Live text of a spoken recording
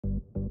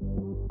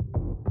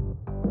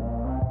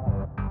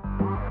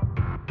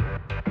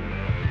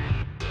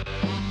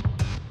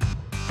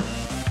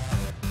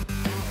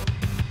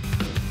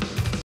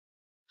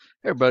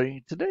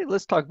Everybody, today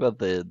let's talk about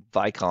the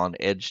Vykon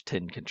Edge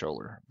 10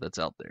 controller that's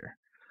out there.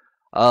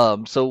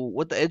 So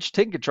what the Edge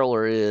 10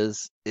 controller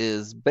is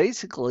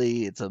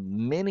basically it's a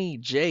mini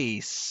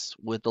Jace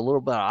with a little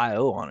bit of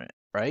I/O on it,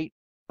 right?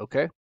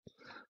 Okay.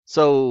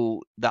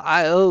 So the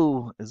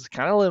I/O is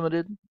kind of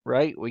limited,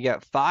 right? We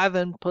got 5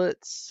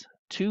 inputs,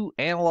 2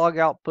 analog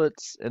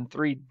outputs, and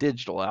 3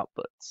 digital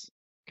outputs.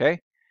 Okay.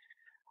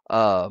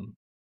 Um,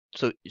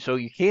 so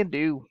you can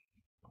do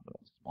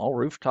small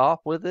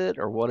rooftop with it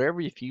or whatever.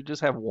 If you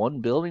just have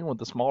one building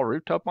with a small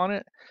rooftop on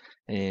it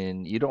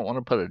and you don't want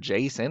to put a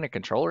Jace and a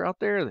controller out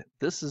there,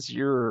 this is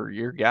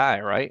your guy,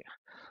 right?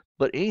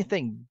 But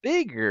anything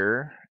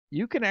bigger,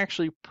 you can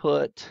actually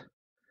put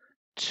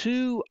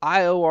 2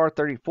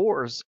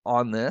 IOR34s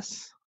on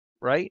this,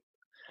 right?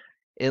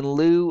 In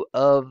lieu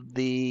of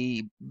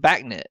the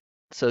backnet.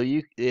 So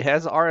it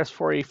has a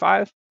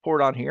RS485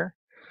 port on here.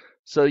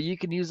 So you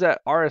can use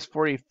that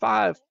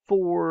RS485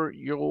 for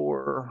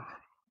your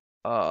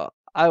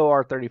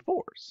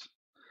IOR34s.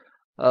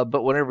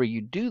 But whenever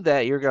you do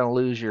that, you're going to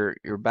lose your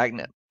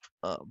backnet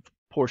uh,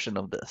 portion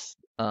of this.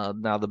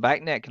 Now, the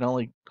backnet can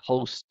only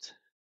host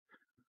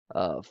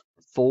uh,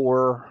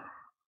 4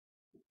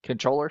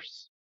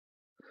 controllers.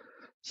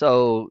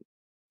 So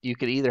you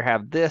could either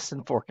have this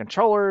in 4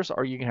 controllers,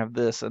 or you can have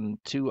this in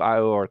 2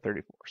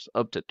 IOR34s,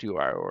 up to 2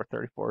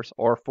 IOR34s,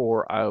 or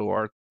 4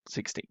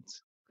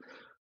 IOR16s.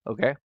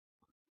 Okay.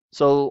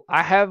 So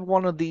I have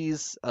one of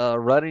these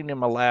running in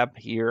my lab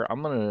here.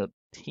 I'm going to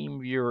team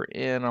viewer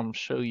in. I'm going to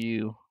show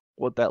you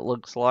what that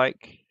looks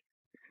like.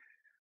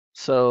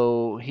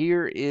 So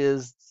here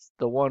is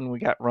the one we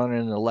got running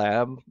in the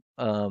lab.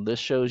 This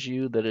shows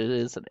you that it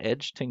is an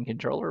Edge 10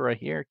 controller right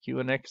here,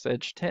 QNX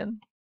Edge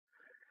 10.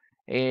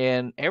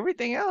 And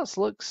everything else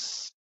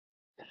looks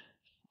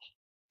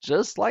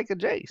just like a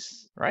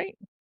Jace, right?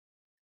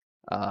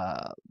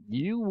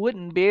 You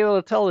wouldn't be able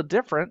to tell the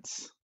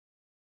difference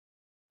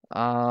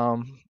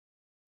um,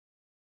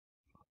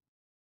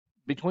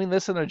 between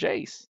this and a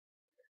Jace.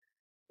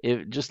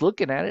 If just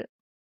looking at it,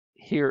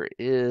 here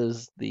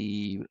is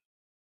the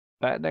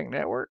Batneck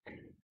network.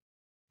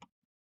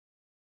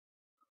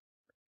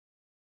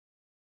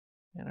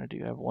 And I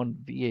do have one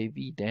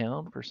VAV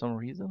down for some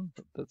reason,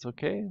 but that's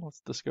okay.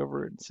 Let's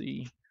discover it and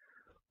see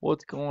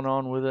what's going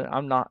on with it.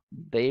 I'm not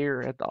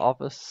there at the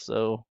office,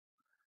 so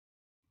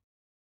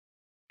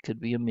could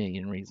be a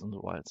million reasons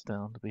why it's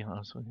down, to be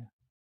honest with you.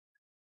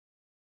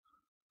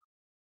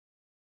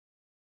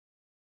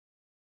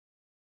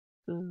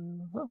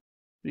 Well,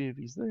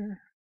 VAV's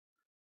there.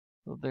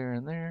 Go there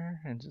and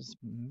there and just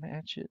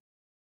match it.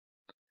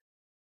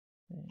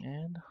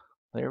 And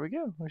there we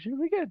go. We should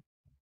be good.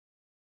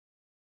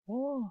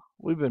 Well,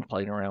 we've been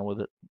playing around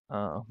with it,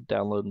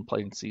 downloading,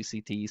 playing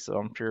CCT, so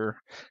I'm sure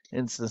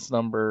instance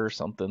number or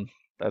something.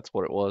 That's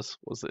what it was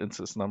the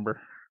instance number.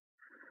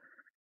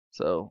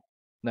 So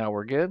now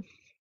we're good.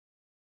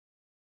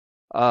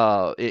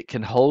 It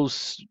can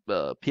host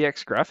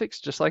PX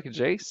graphics just like a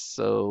Jace.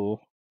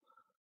 So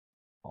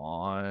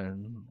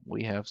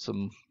we have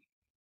some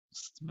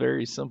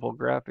very simple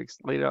graphics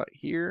laid out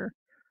here.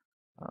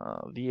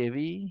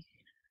 VAV,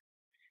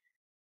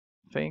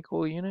 fan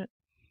coil unit.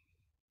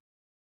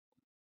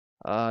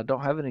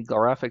 Don't have any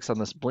graphics on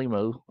this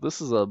Blemo.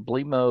 This is a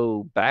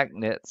Blemo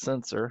backnet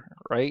sensor,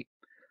 right?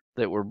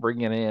 That we're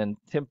bringing in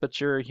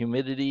temperature,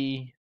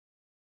 humidity,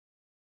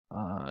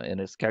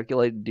 and it's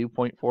calculating dew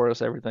point for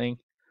us, everything.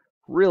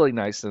 Really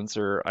nice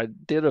sensor. I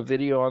did a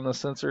video on the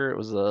sensor. It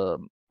was a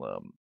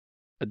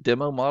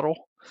demo model.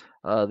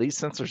 These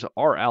sensors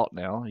are out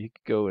now. You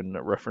could go and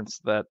reference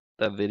that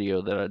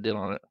video that I did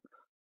on it.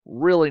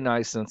 Really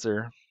nice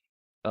sensor.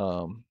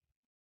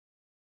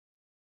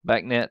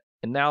 Backnet.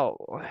 And now,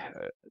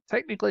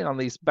 technically on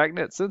these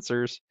backnet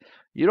sensors,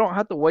 you don't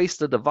have to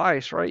waste a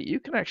device, right?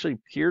 You can actually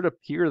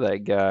peer-to-peer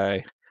that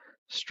guy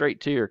straight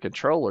to your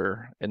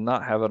controller and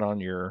not have it on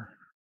your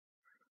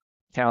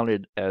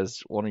counted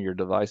as one of your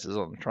devices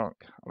on the trunk.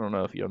 I don't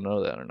know if you'll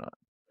know that or not.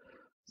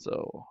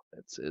 So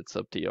it's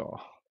up to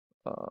y'all.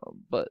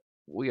 But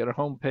we got a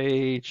home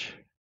page.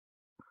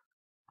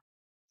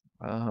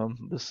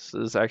 This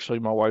is actually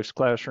my wife's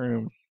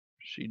classroom.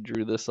 She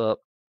drew this up,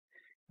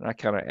 and I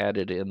kind of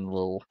added in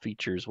little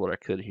features what I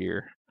could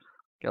here.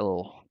 Got a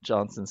little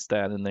Johnson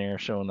stat in there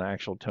showing the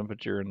actual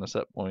temperature and the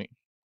set point.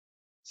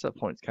 Set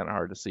point's kind of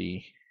hard to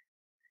see,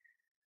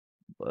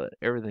 but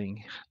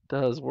everything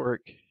does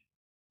work.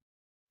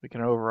 We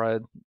can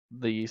override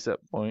the set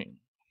point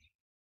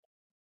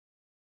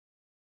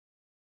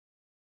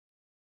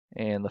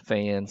and the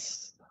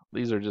fans.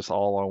 These are just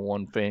all on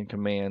one fan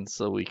command,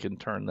 so we can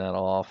turn that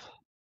off.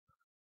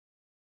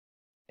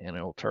 And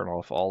it will turn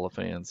off all the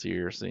fans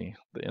here, see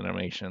the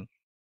animation.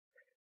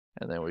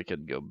 And then we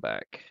can go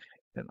back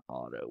and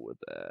auto with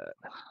that.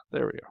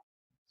 There we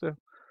go.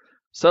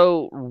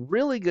 So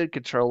really good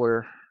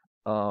controller.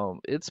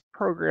 It's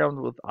programmed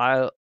with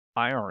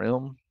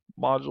IRM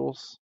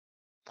modules.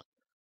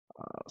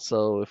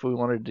 So if we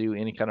want to do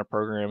any kind of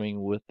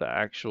programming with the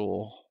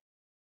actual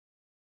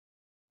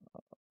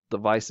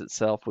device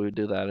itself, we would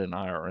do that in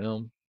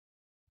IRM.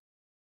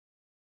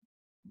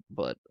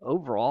 But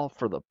overall,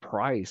 for the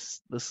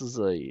price, this is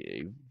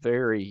a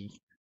very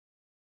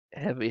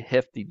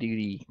hefty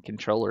duty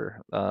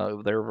controller.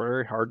 They're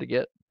very hard to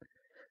get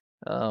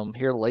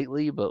here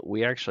lately, but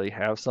we actually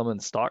have some in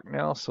stock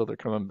now, so they're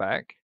coming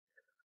back.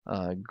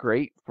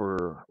 Great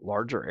for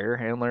larger air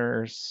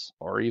handlers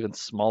or even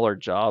smaller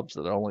jobs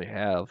that only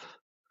have,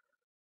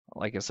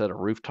 like I said, a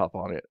rooftop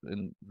on it,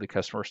 and the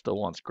customer still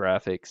wants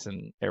graphics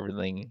and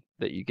everything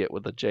that you get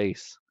with a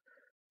Jace.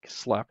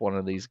 Slap one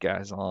of these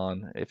guys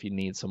on. If you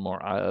need some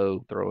more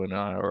IO, throw in an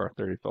IO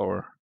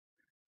 34,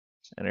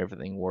 and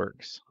everything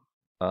works.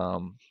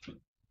 Um,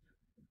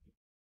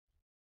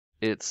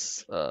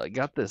 it's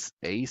got this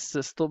ACE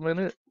system in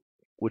it,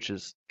 which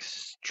is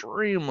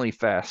extremely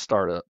fast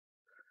startup.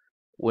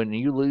 When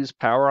you lose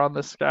power on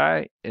this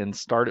guy and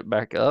start it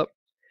back up,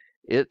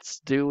 it's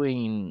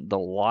doing the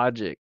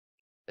logic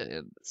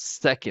in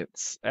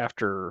seconds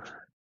after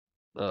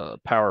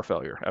power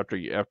failure, after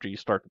you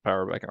start the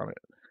power back on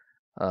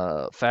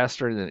it,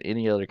 faster than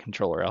any other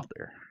controller out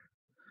there.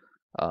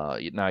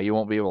 Now you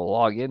won't be able to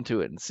log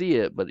into it and see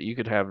it, but you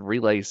could have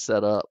relays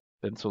set up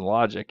and some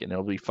logic, and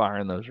it'll be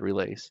firing those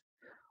relays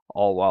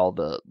all while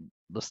the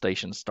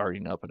station's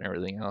starting up and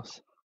everything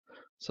else.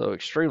 So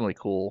extremely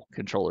cool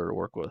controller to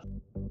work with.